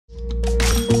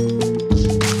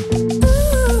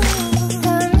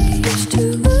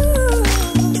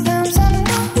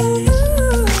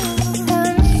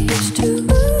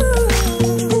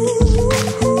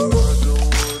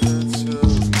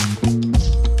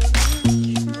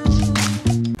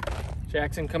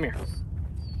Jackson, come here.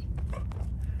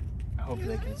 I hope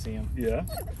they can see him. Yeah.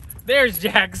 There's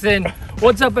Jackson.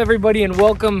 What's up, everybody, and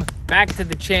welcome back to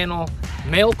the channel.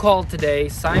 Mail call today.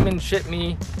 Simon shipped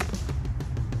me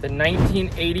the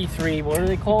 1983, what are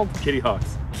they called? Kitty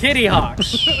Hawks. Kitty Hawks.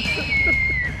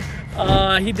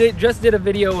 He just did a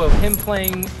video of him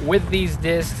playing with these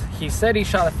discs. He said he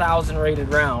shot 1,000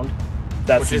 rated round,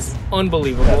 which is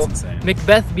unbelievable. That's insane.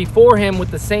 McBeth before him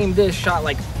with the same disc shot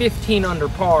like 15 under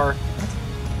par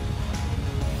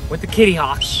with the Kitty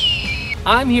Hawks.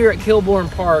 I'm here at Kilbourne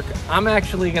Park. I'm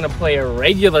actually gonna play a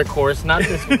regular course, not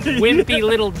this wimpy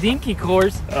little dinky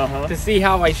course, to see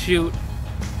how I shoot.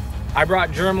 I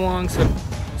brought Jerm along so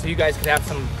you guys could have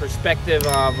some perspective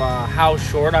of how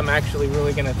short I'm actually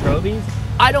really gonna throw these.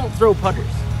 I don't throw putters.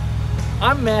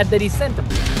 I'm mad that he sent them.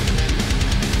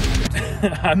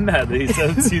 I'm mad that he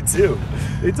sent you too.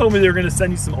 They told me they were gonna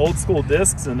send you some old school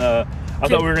discs, and I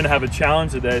thought we were gonna have a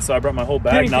challenge today, so I brought my whole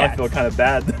bag. Now I feel kind of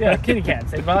bad. Yeah, kitty cats.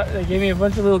 They gave me a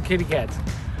bunch of little kitty cats.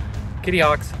 Kitty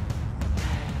Hawks.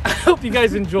 I hope you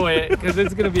guys enjoy it, because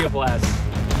it's gonna be a blast.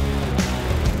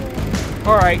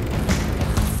 All right.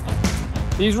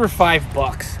 These were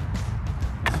 $5.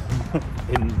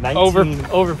 In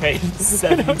overpaid.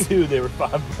 1972, they were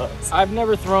 $5. I've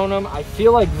never thrown them. I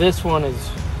feel like this one is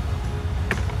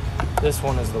the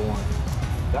one.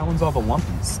 That one's all the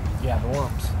lumpies. Yeah, the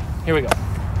lumps. Here we go.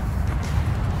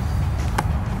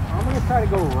 I'm gonna try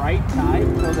to go right side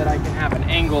so that I can have an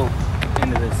angle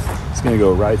into this. It's gonna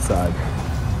go right side.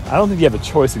 I don't think you have a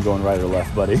choice in going right or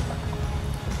left, buddy.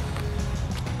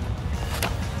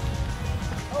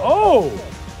 Oh!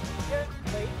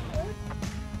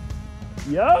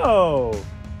 Yo!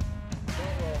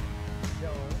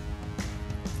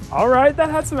 All right,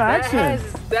 that had some action.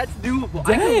 That's doable.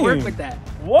 Dang. I can work with that.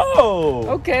 Whoa!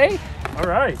 Okay. All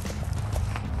right.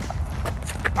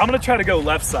 I'm gonna try to go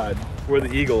left side where the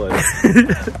eagle is.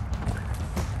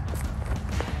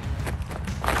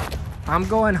 I'm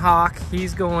going hawk.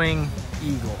 He's going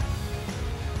eagle.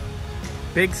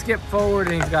 Big skip forward,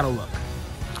 and he's got to look.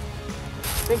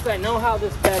 Since I know how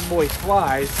this bad boy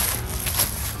flies,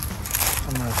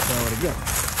 I'm gonna throw it again.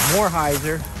 More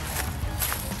hyzer.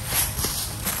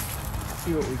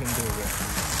 See what we can do here.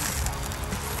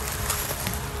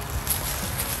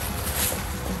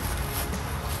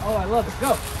 Oh, I love it.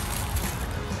 Go.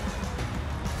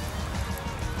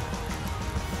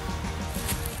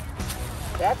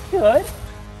 That's good.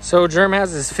 So Jerm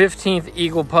has his 15th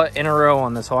eagle putt in a row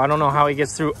on this hole. I don't know how he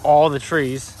gets through all the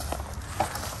trees.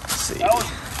 Let's see.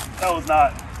 That was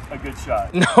not a good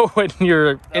shot. No, when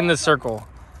you're in the circle.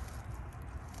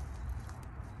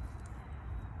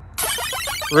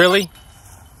 Really?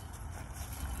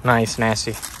 Nice,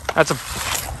 nasty. That's a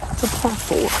par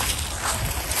 4.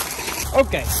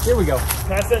 Okay, here we go.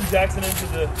 Can I send Jackson in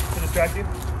to distract you?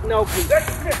 No, please.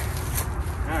 Jackson, come here.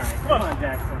 All right, come on,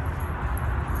 Jackson.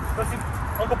 Let's see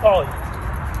Uncle Paulie.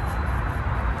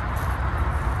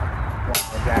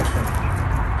 Jackson.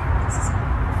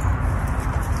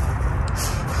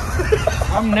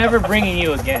 I'm never bringing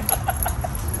you again.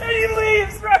 And he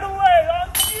leaves right away. On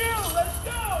you. Let's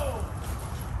go.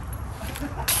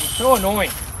 You're so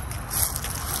annoying.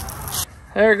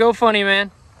 There you go, funny man.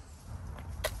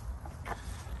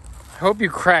 I hope you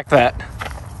crack that.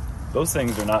 Those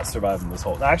things are not surviving this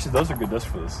hole. Actually, those are good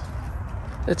discs for this.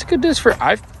 It's a good disc for.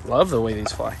 I love the way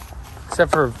these fly,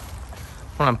 except for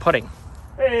when I'm putting.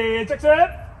 Hey,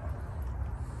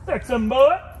 Jackson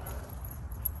boy.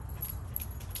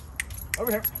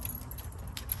 Over here.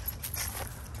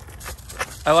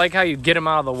 I like how you get them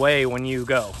out of the way when you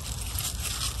go.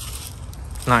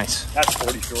 Nice. That's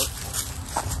 40 short.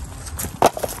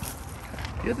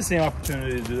 You had the same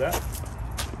opportunity to do that.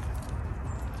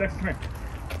 Jackson, come here.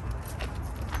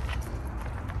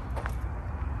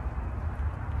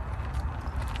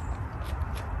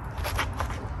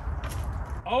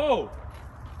 Oh!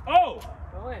 Oh!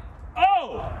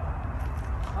 Oh!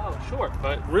 Oh, short,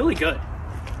 but really good.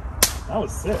 That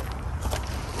was sick.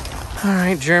 All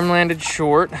right, Jerm landed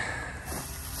short,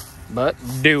 but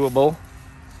doable.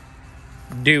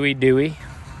 Dewy.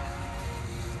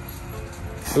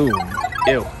 Ooh,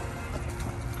 ew.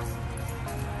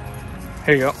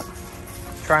 Here you go.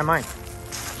 Try mine.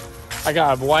 I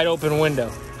got a wide open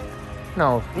window.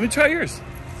 No. Let me try yours.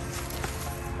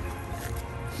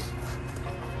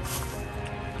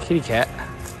 Kitty cat.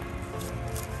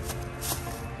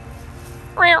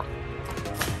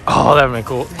 Oh, that would be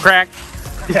cool. Crack.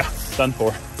 Yeah, done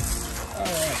for.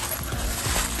 Alright.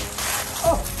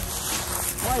 Oh,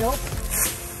 wide open.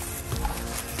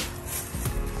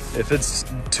 If it's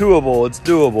doable, it's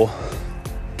doable.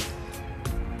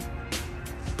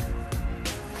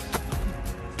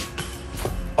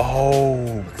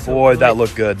 Oh, boy, that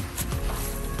looked good.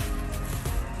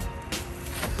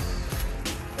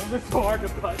 Those are so hard to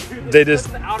putt, dude.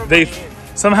 They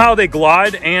somehow they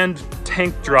glide and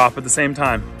tank drop at the same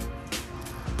time.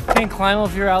 Can't climb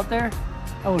if you're out there.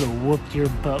 I would have whooped your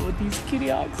butt with these kitty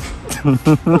hawks. I'm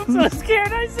so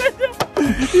scared. I said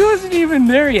that. He wasn't even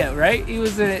there yet, right? He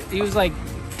was like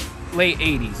late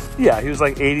 80s. Yeah, he was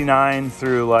like 89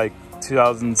 through like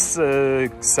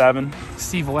 2006, 7.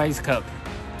 Steve Weiscup.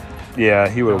 Yeah,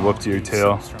 he would have whooped your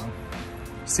tail. So strong.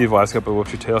 Steve Weiscup would have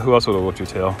whooped your tail. Who else would have whooped your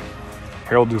tail?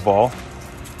 Harold Duvall,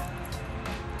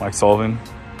 Mike Sullivan,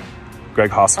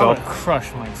 Greg I Hosfeld. would have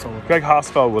crushed Mike Sullivan. Greg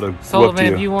Hosfeld would have whooped Sullivan,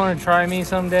 you. if you want to try me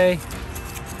someday,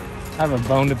 I have a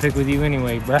bone to pick with you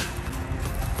anyway, bruh.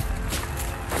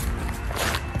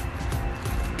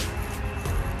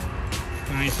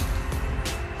 Nice.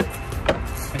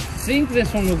 I think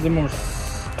this one was the more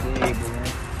stable.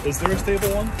 Is there a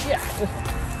stable one? Yeah, this one.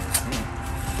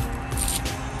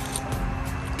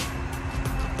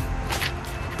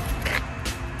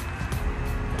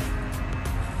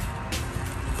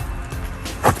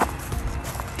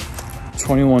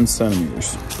 21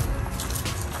 centimeters.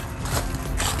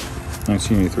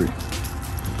 1983.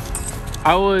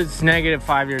 I was negative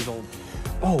 5 years old.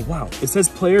 Oh, wow. It says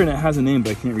player and it has a name, but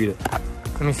I can't read it.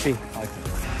 Let me see. I like it.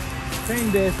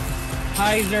 Same disc.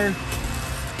 Heiser.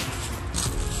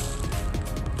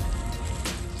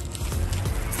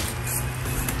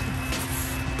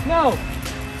 No.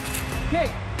 Kick.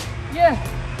 Yeah.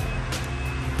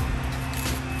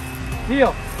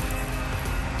 Deal.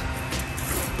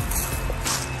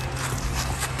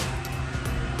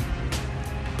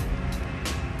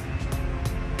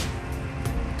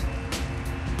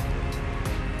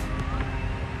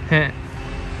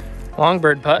 Long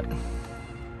bird putt.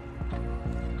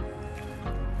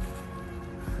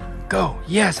 Go.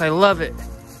 Yes, I love it.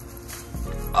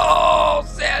 Oh,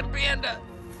 sad panda.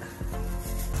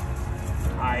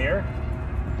 Higher.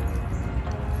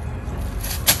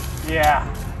 Yeah.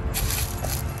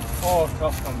 Oh,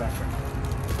 tough comeback.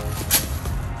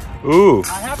 Ooh.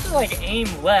 I have to like aim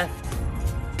left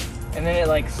and then it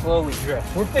like slowly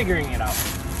drifts. We're figuring it out.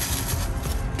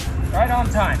 Right on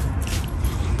time.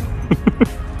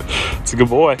 It's a good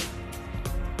boy.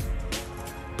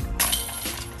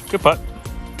 Good putt.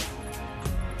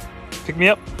 Pick me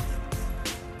up.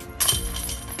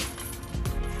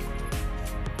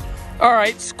 All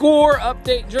right, score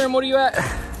update. Jerm, what are you at?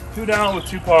 2 down with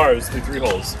 2 pars through 3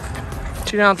 holes.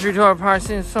 2 down, 3 to our par,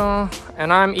 so,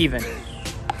 and I'm even.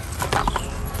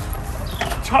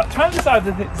 Try to decide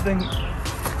if this thing.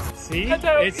 See?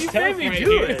 It's tough right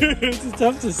here. It's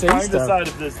tough to say Trying to decide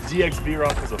if this GXB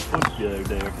rock was a fluke the other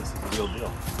day or if this is the real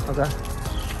deal. Okay.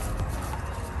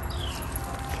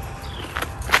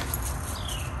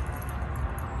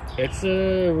 It's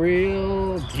a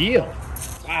real deal.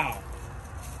 Wow.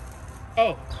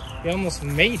 Oh, you almost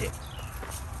made it.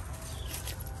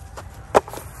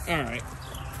 All right.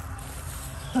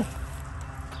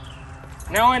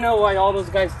 Now I know why all those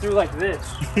guys threw like this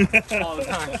all the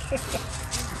time.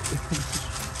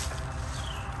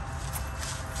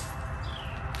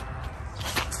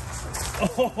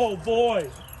 Oh boy.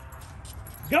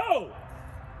 Go!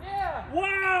 Yeah.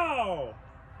 Wow!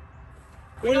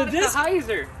 When a disc,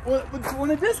 when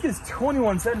a disc is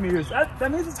 21 centimeters,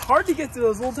 that means it's hard to get to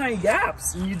those little tiny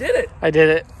gaps, and you did it. I did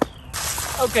it.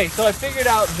 Okay, so I figured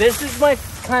out this is my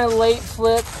kind of late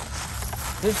flip,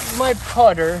 this is my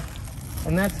putter,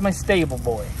 and that's my stable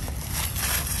boy.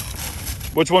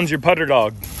 Which one's your putter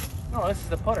dog? No, this is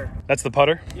the putter. That's the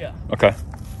putter? Yeah. Okay.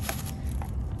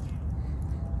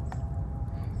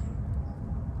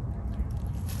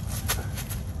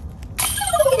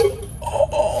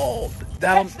 Oh,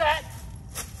 Catch that!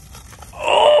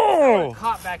 Oh!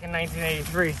 Caught back in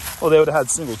 1983. Well, they would have had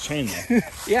single chain though.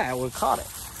 Yeah, I would have caught it.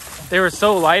 They were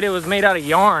so light, it was made out of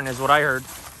yarn, is what I heard.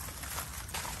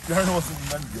 Yarn wasn't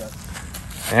invented yet.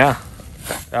 Yeah,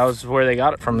 that was where they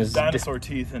got it from. His dinosaur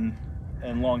teeth and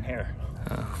long hair.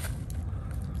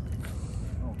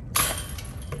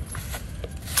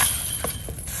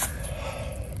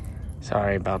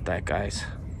 Sorry about that, guys.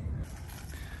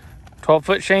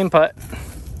 12-foot Shane putt.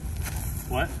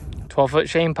 What? 12-foot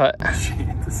Shane putt.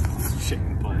 This is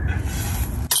Shane putt.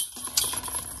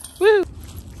 Woo!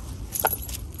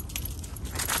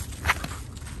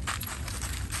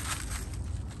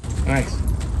 Nice.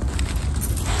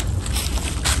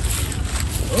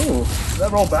 Oh, did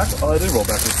that roll back? Oh, it did roll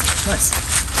backwards. Nice.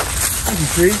 Thank you,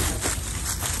 tree.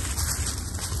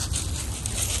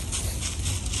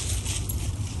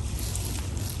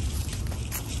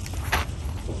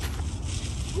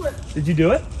 Did you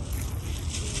do it?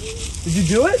 Did you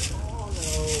do it?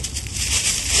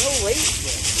 no weight.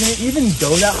 Can it even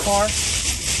go that far?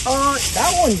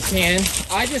 That one can.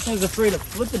 I just was afraid of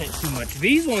flipping it too much.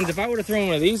 These ones, if I would have thrown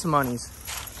one of these monies.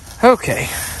 Okay.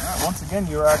 All right, once again,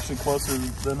 you're actually closer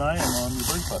than I am on your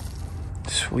birdie putt.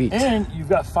 Sweet. And you've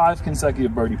got 5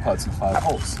 consecutive birdie putts in 5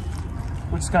 holes,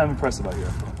 which is kind of impressive out here.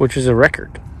 Which is a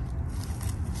record.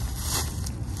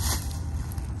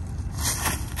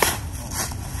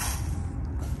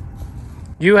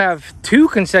 You have 2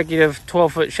 consecutive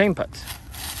 12-foot shame putts.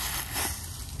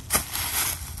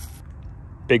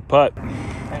 Big putt.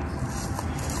 Thanks.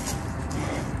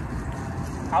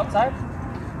 Outside?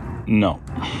 No.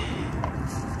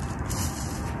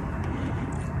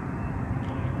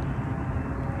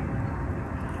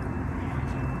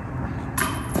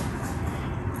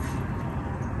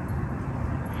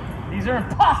 These are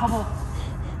impossible.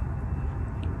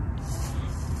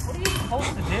 What are you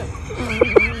supposed to do?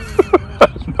 I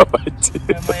have no idea.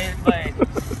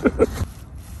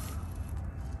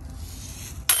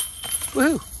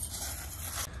 Woohoo!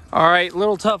 All right,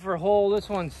 little tougher hole. This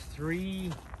one's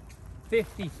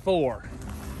 354.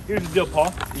 Here's the deal,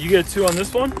 Paul. You get a 2 on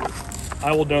this one,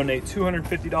 I will donate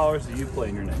 $250 to you play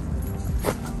in your name.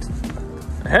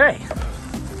 Hey.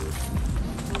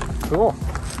 Cool.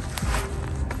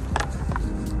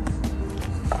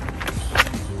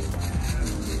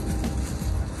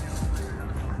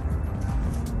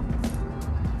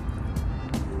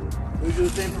 Will you do the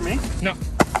same for me? No.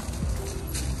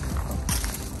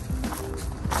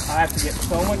 I have to get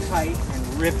so much height and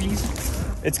rippies.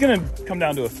 It's gonna come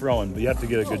down to a throw-in, but you have to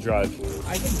get a good drive.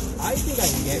 I think I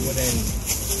can get within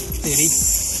 50.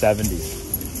 70.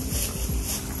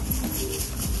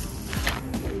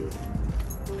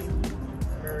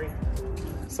 Hurry.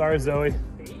 Sorry, Zoe.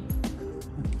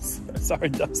 Sorry,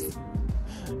 Dustin.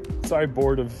 Sorry,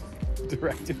 board of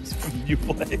directors from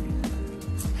Uplay.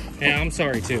 Yeah, I'm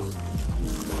sorry too.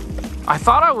 I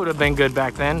thought I would have been good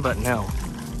back then, but no.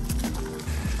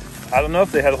 I don't know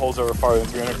if they had holes that were farther than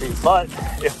 300 feet, but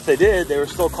if they did, they were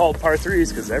still called par 3s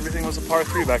because everything was a par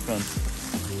 3 back then.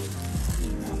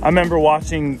 I remember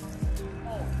watching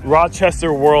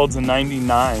Rochester Worlds in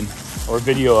 '99, or a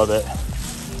video of it,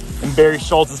 and Barry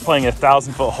Schultz is playing a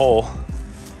 1,000-foot hole,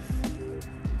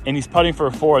 and he's putting for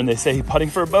a 4, and they say he's putting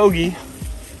for a bogey.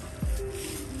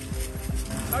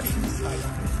 How do you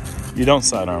sidearm? You don't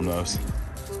sidearm those.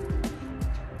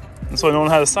 That's why no one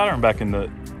had a sidearm back in the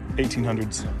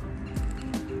 1800s.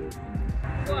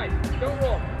 Slide, don't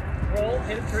roll. Roll,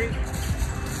 hit a 3.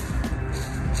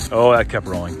 Oh, that kept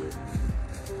rolling.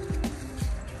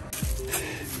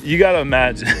 You gotta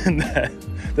imagine that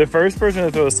the first person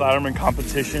to throw a sidearm in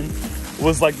competition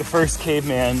was like the first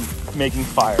caveman making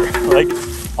fire. Like,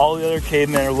 all the other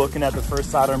cavemen are looking at the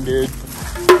first sidearm dude,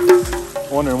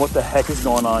 wondering what the heck is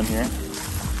going on here.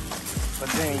 But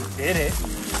then he did it.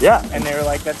 Yeah. And they were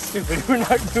like, that's stupid. We're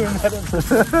not doing that.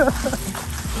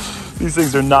 These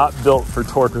things are not built for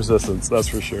torque resistance, that's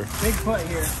for sure. Big putt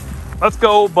here. Let's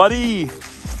go, buddy.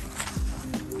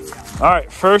 All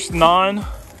right, first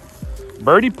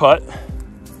non-birdie putt.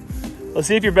 Let's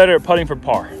see if you're better at putting for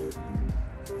par.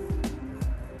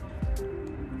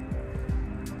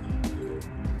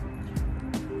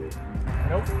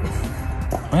 Nope.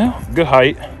 Well, good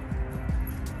height.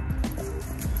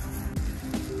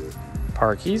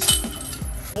 Parkies.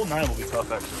 Hole 9 will be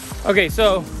tough, actually. Okay,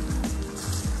 so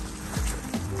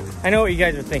I know what you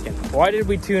guys are thinking. Why did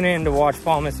we tune in to watch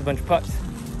Paul miss a bunch of putts?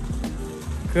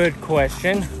 Good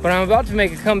question, but I'm about to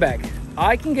make a comeback.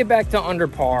 I can get back to under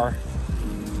par,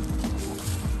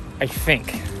 I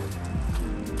think.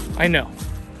 I know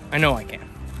I can.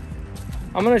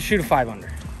 I'm gonna shoot a 5 under.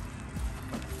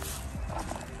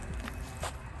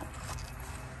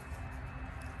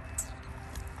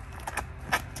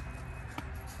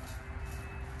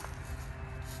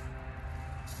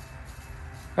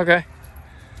 Okay.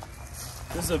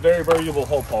 This is a very birdieable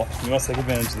hole, Paul. You must take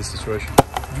advantage of this situation.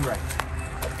 You're right.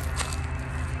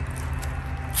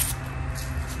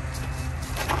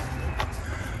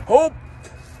 Hope!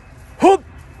 Hope!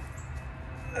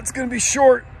 That's gonna be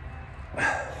short.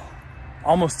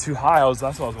 Almost too high. That's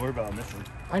what I was worried about initially.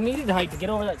 I needed height to get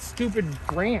over that stupid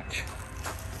branch.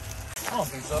 I don't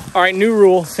think so. All right, new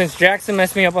rule. Since Jackson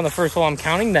messed me up on the first hole, I'm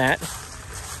counting that,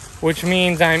 which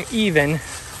means I'm even.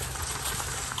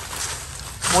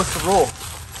 What's the rule?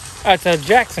 That's a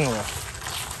Jackson rule.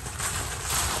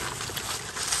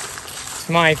 It's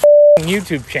my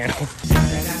YouTube channel.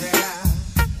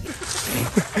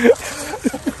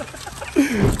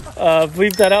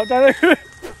 Bleep that out, Tyler.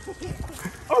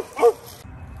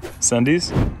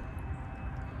 Sundays?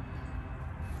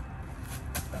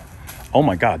 Oh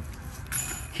my God.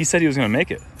 He said he was gonna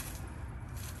make it.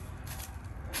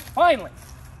 Finally.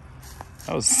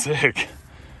 That was sick.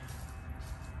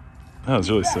 That was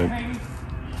really sick.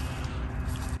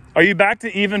 Are you back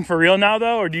to even for real now,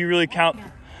 though, or do you really count?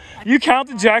 You count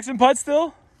the Jackson putt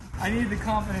still? I need the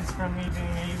confidence from me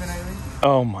being even, I think.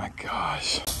 Oh my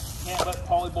gosh. Can't let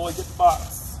Paulie boy get the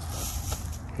box.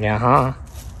 Yeah, huh?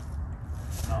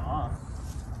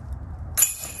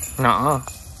 Nuh-uh.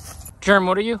 Jerm,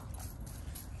 what are you?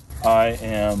 I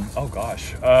am, oh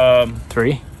gosh.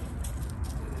 3?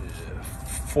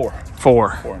 4.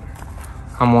 4. 4.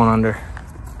 I'm 1 under.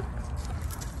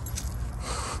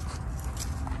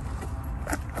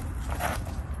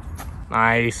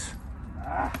 Nice.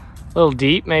 A little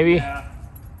deep, maybe. Yeah.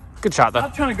 Good shot, though. I'm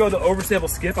not trying to go the overstable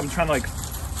skip. I'm trying to like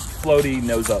floaty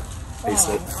nose up face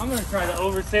it. I'm gonna try the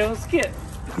oversail and skip.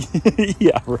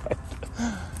 Yeah, right.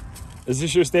 Is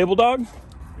this your stable dog?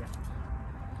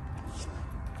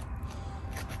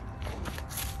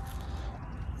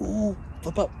 Yeah. Ooh,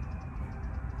 flip up.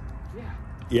 Yeah.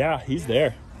 Yeah, he's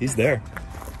there. He's there.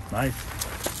 Nice.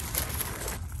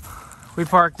 We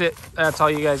parked it. That's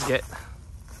all you guys get.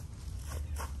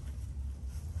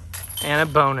 And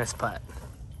a bonus putt.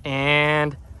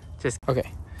 And just,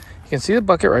 okay. You can see the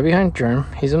bucket right behind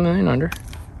Jerm. He's 1 million under.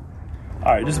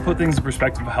 All right, just to put things in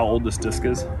perspective of how old this disc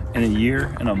is, in a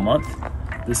year and a month,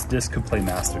 this disc could play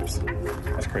Masters.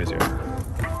 That's crazy.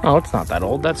 Oh, it's not that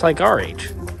old. That's like our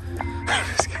age.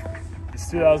 It's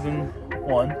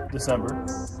 2001, December.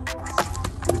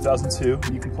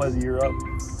 2002, you can play the year up.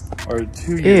 Or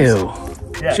 2 years. Ew.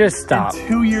 Yeah, just stop. In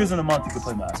 2 years and a month, you can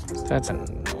play Masters. That's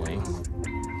annoying.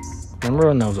 Remember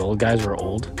when those old guys were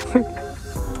old?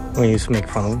 We used to make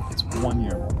fun of them. It's 1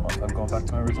 year, 1 month. I'm going back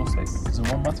to my original statement. Because in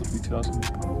 1 month, it would be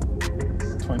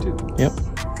 2022. Yep.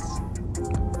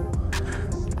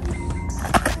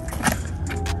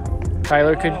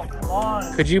 Tyler,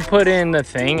 could you put in the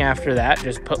thing after that?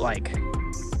 Just put like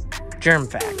Jerm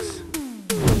facts.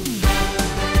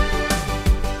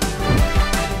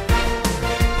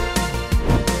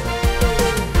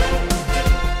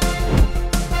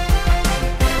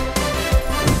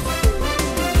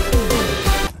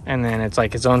 And then it's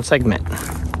like its own segment.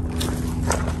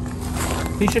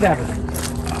 He should have it.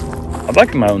 I'd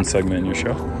like my own segment in your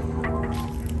show.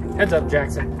 Heads up,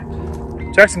 Jackson.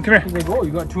 Jackson, come here. He's like, oh,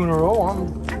 you got 2 in a row.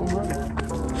 I'm ready.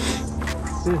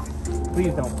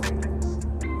 Please don't break it.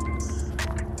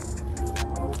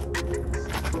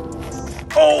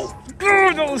 Oh,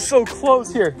 dude, that was so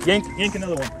close. Here, yank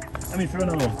another one. I mean, throw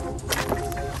another one.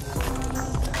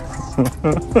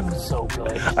 So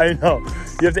good. I know.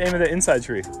 You have to aim at the inside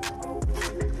tree.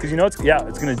 Because you know it's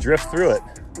going to drift through it.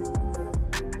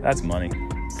 That's money.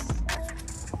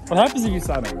 What happens if you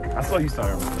sidearm it? I thought you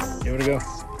sidearm it. Give it a go.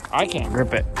 I can't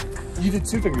grip it. You did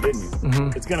 2-finger, didn't you?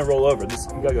 Mm-hmm. It's going to roll over. You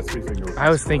got to go 3-finger. I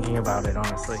was thinking about it,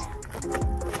 honestly.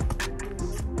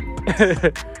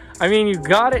 I mean, you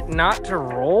got it not to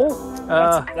roll.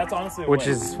 That's honestly a which win.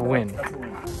 is win. That's a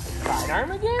win.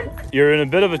 Sidearm again? You're in a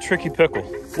bit of a tricky pickle.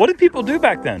 What did people do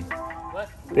back then? What?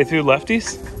 They threw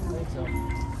lefties? I think so.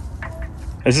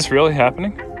 Is this really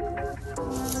happening?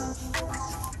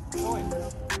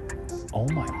 Oh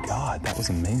my God, that was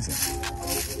amazing.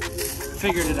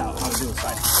 Figured it out how to do a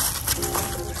side.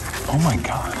 Oh my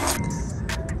God.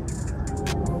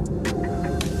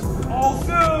 Oh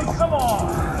dude, come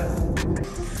on!